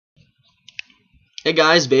Hey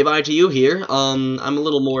guys, bye to you here. I'm a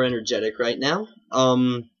little more energetic right now.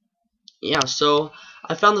 Yeah, so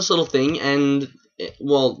I found this little thing and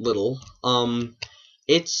well, little.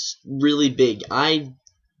 It's really big. I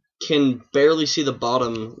can barely see the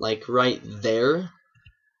bottom like right there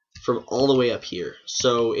from all the way up here.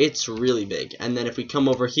 So it's really big. And then if we come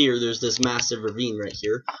over here, there's this massive ravine right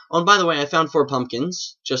here. Oh, and by the way, I found 4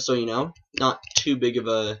 pumpkins, just so you know. Not too big of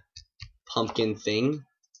a pumpkin thing.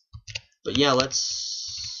 But yeah,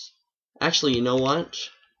 let's... Actually, you know what?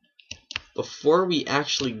 Before we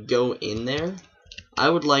actually go in there, I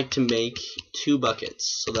would like to make 2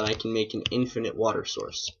 buckets so that I can make an infinite water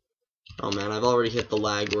source. Oh man, I've already hit the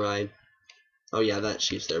lag where I... Oh yeah, that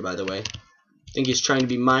sheep's there, by the way. I think he's trying to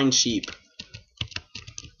be mine sheep.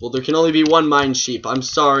 Well, there can only be one mine sheep. I'm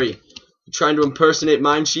sorry. You're trying to impersonate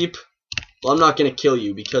mine sheep? Well, I'm not gonna kill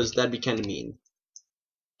you because that'd be kind of mean.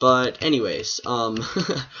 But anyways,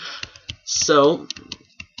 so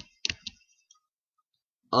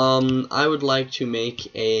I would like to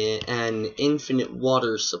make an infinite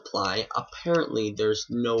water supply. Apparently, there's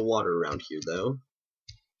no water around here, though.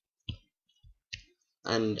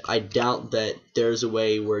 And I doubt that there's a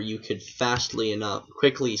way where you could quickly enough,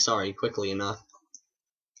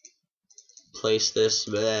 place this.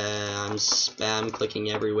 I'm spam clicking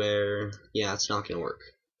everywhere. Yeah, it's not gonna work.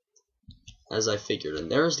 As I figured.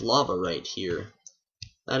 And there's lava right here.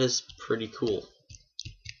 That is pretty cool.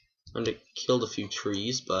 And it killed a few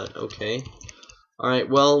trees, but okay. Alright,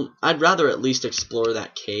 well, I'd rather at least explore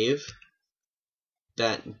that cave.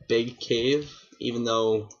 That big cave, even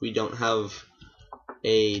though we don't have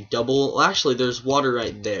a double... Well, actually, there's water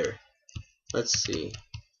right there. Let's see.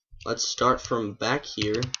 Let's start from back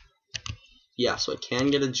here. Yeah, so I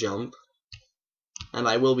can get a jump. And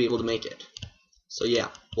I will be able to make it. So yeah,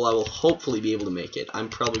 well, I will hopefully be able to make it. I'm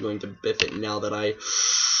probably going to biff it now that I...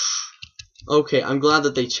 Okay, I'm glad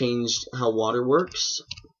that they changed how water works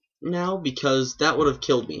now, because that would have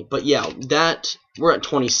killed me. But yeah, we're at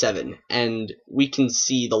 27, and we can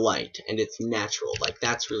see the light, and it's natural. Like,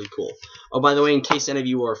 that's really cool. Oh, by the way, in case any of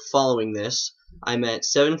you are following this, I'm at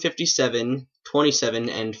 757, 27,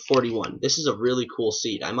 and 41. This is a really cool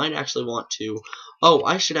seed. I might actually want to... Oh,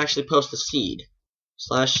 I should actually post a seed.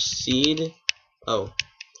 /seed. Oh.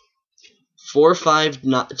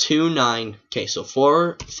 4529. Okay, so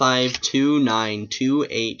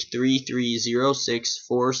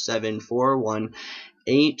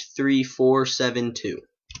 45292833064741833472.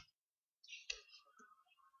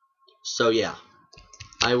 So yeah,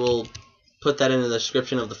 I will put that in the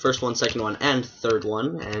description of the first one, second one, and third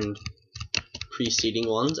one, and preceding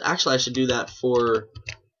ones. Actually, I should do that for...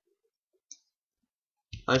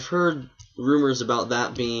 I've heard rumors about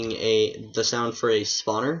that being the sound for a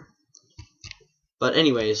spawner. But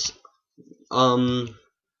anyways, let's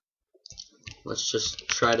just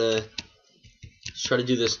try to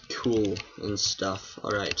do this cool and stuff.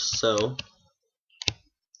 Alright, so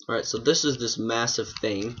this is this massive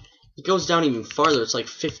thing. It goes down even farther. It's like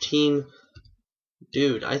 15.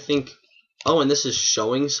 Dude, I think... Oh, and this is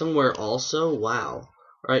showing somewhere also? Wow.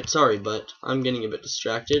 Alright, sorry, but I'm getting a bit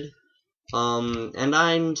distracted. And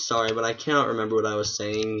I'm sorry, but I cannot remember what I was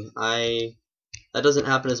saying. That doesn't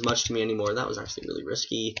happen as much to me anymore. That was actually really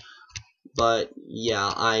risky. But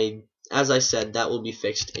yeah, as I said, that will be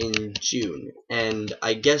fixed in June. And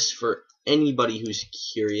I guess for anybody who's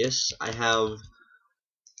curious, I have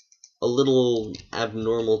a little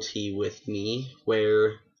abnormality with me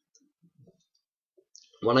where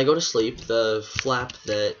when I go to sleep, the flap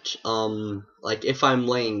that, like if I'm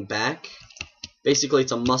laying back, basically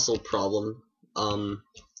it's a muscle problem,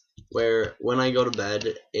 where when I go to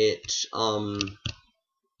bed,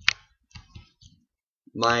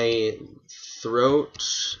 my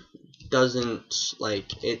throat doesn't,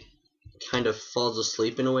 like, it kind of falls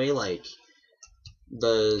asleep in a way, like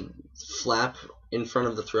the flap in front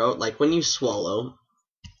of the throat, like when you swallow,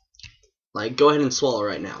 like go ahead and swallow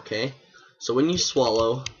right now, okay? So when you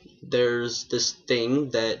swallow, there's this thing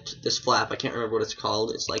this flap, I can't remember what it's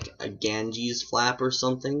called, it's like a Ganges flap or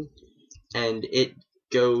something, and it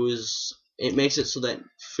makes it so that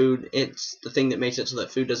it's the thing that makes it so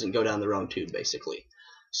that food doesn't go down the wrong tube, basically.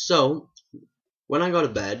 So, when I go to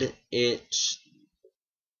bed, it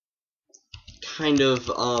kind of,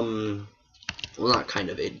 well, not kind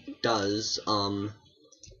of, it does,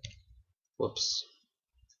 whoops,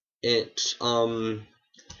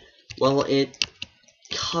 well, it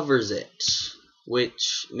covers it,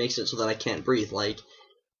 which makes it so that I can't breathe. Like,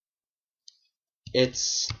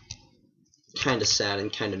 it's kind of sad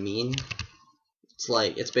and kind of mean.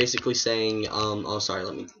 It's basically saying, oh, sorry,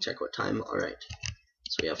 let me check what time. Alright.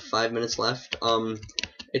 So we have 5 minutes left.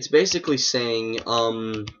 it's basically saying,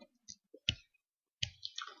 well,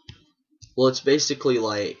 it's basically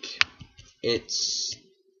like,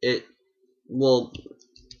 well,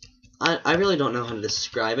 I really don't know how to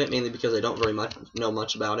describe it, mainly because I don't very much know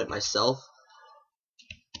much about it myself.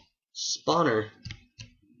 Spawner.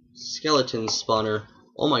 Skeleton spawner.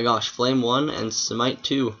 Oh my gosh, flame 1 and smite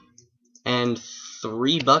 2. And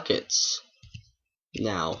 3 buckets.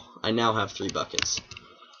 I now have 3 buckets.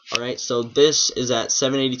 Alright, so this is at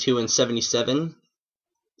 782 and 77.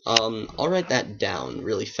 I'll write that down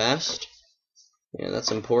really fast. Yeah,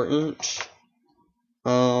 that's important.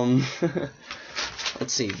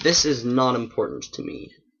 Let's see, this is not important to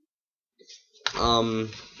me.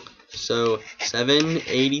 So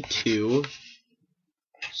 782,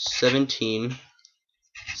 17,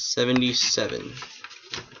 77.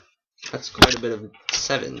 That's quite a bit of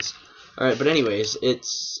 7s. Alright, but anyways,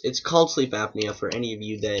 it's called sleep apnea for any of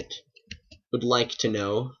you that would like to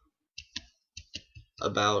know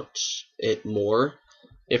about it more.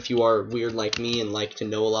 If you are weird like me and like to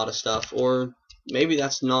know a lot of stuff, or maybe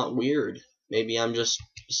that's not weird. Maybe I'm just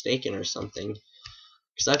mistaken or something.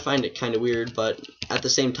 Because I find it kind of weird, but at the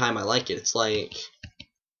same time I like it. It's like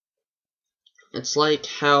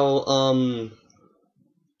how,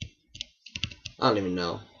 I don't even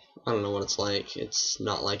know. I don't know what it's like. It's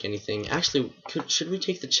not like anything. Actually, should we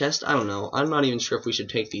take the chest? I don't know. I'm not even sure if we should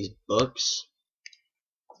take these books.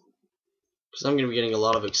 Because I'm going to be getting a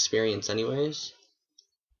lot of experience anyways.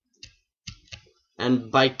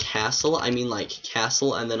 And by castle, I mean like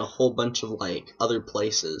castle and then a whole bunch of like other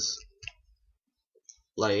places.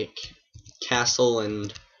 Like castle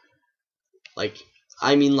and like,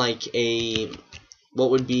 I mean like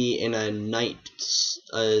what would be in a night,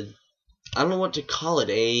 I don't know what to call it,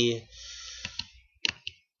 a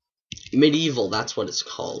medieval, that's what it's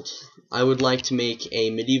called. I would like to make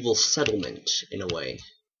a medieval settlement in a way.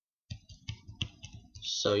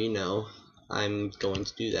 So, you know, I'm going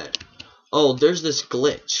to do that. Oh, there's this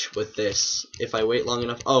glitch with this. If I wait long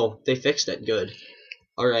enough. Oh, they fixed it. Good.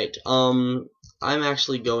 Alright, I'm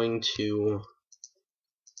actually going to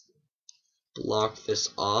block this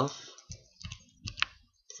off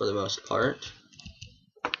for the most part.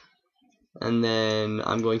 And then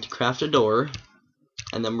I'm going to craft a door.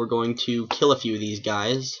 And then we're going to kill a few of these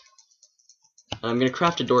guys. And I'm going to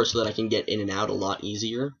craft a door so that I can get in and out a lot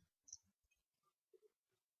easier.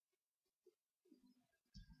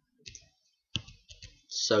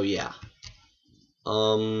 So yeah.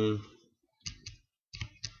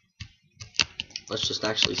 Let's just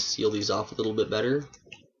actually seal these off a little bit better.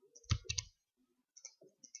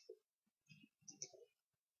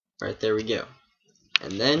 Right, there we go.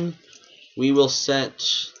 And then we will set,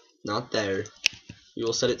 not there, we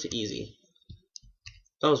will set it to easy.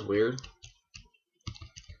 That was weird.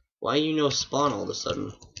 Why you no spawn all of a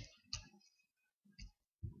sudden?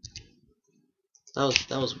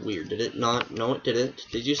 That was weird. Did it not? No, it didn't.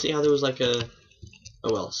 Did you see how there was like a,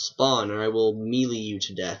 oh well, spawn or I will melee you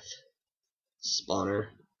to death. Spawner.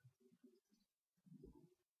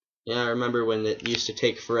 Yeah, I remember when it used to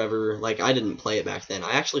take forever. Like, I didn't play it back then.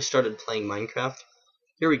 I actually started playing Minecraft.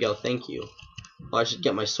 Here we go, thank you. Oh, I should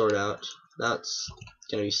get my sword out. That's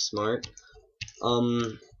gonna be smart.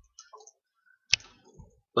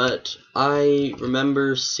 But I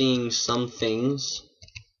remember seeing some things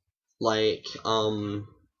like,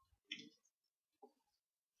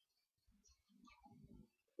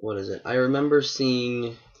 what is it? I remember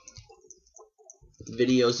seeing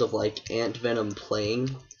videos of like Ant Venom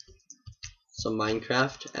playing some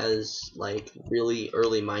Minecraft as like really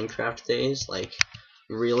early Minecraft days, like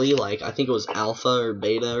really, like I think it was alpha or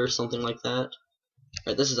beta or something like that.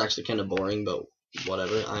 Alright, this is actually kind of boring, but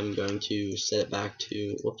whatever. I'm going to set it back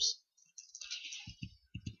to, whoops.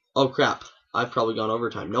 Oh crap, I've probably gone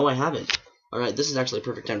overtime. No, I haven't. Alright, this is actually a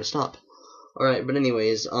perfect time to stop. Alright, but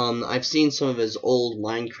anyways, I've seen some of his old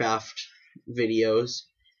Minecraft videos,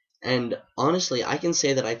 and honestly, I can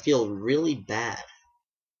say that I feel really bad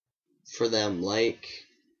for them. Like,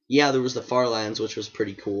 yeah, there was the Farlands, which was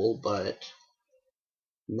pretty cool, but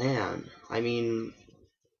man, I mean,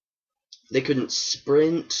 they couldn't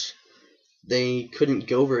sprint, they couldn't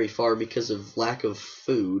go very far because of lack of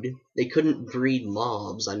food, they couldn't breed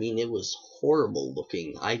mobs. I mean, it was horrible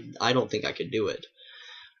looking. I don't think I could do it.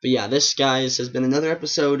 But yeah, this, guys, has been another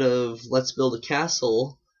episode of Let's Build a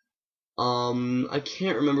Castle. I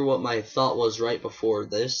can't remember what my thought was right before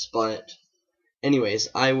this, but anyways,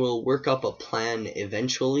 I will work up a plan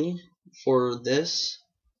eventually for this,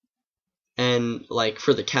 and like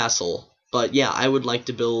for the castle. But yeah, I would like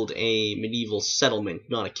to build a medieval settlement,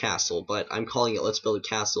 not a castle, but I'm calling it Let's Build a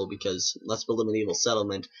Castle because Let's Build a Medieval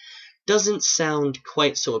Settlement doesn't sound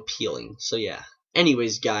quite so appealing. So yeah.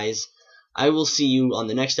 Anyways, guys, I will see you on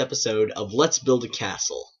the next episode of Let's Build a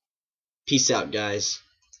Castle. Peace out, guys.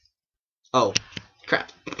 Oh,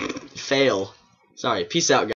 crap. Fail. Sorry. Peace out, guys.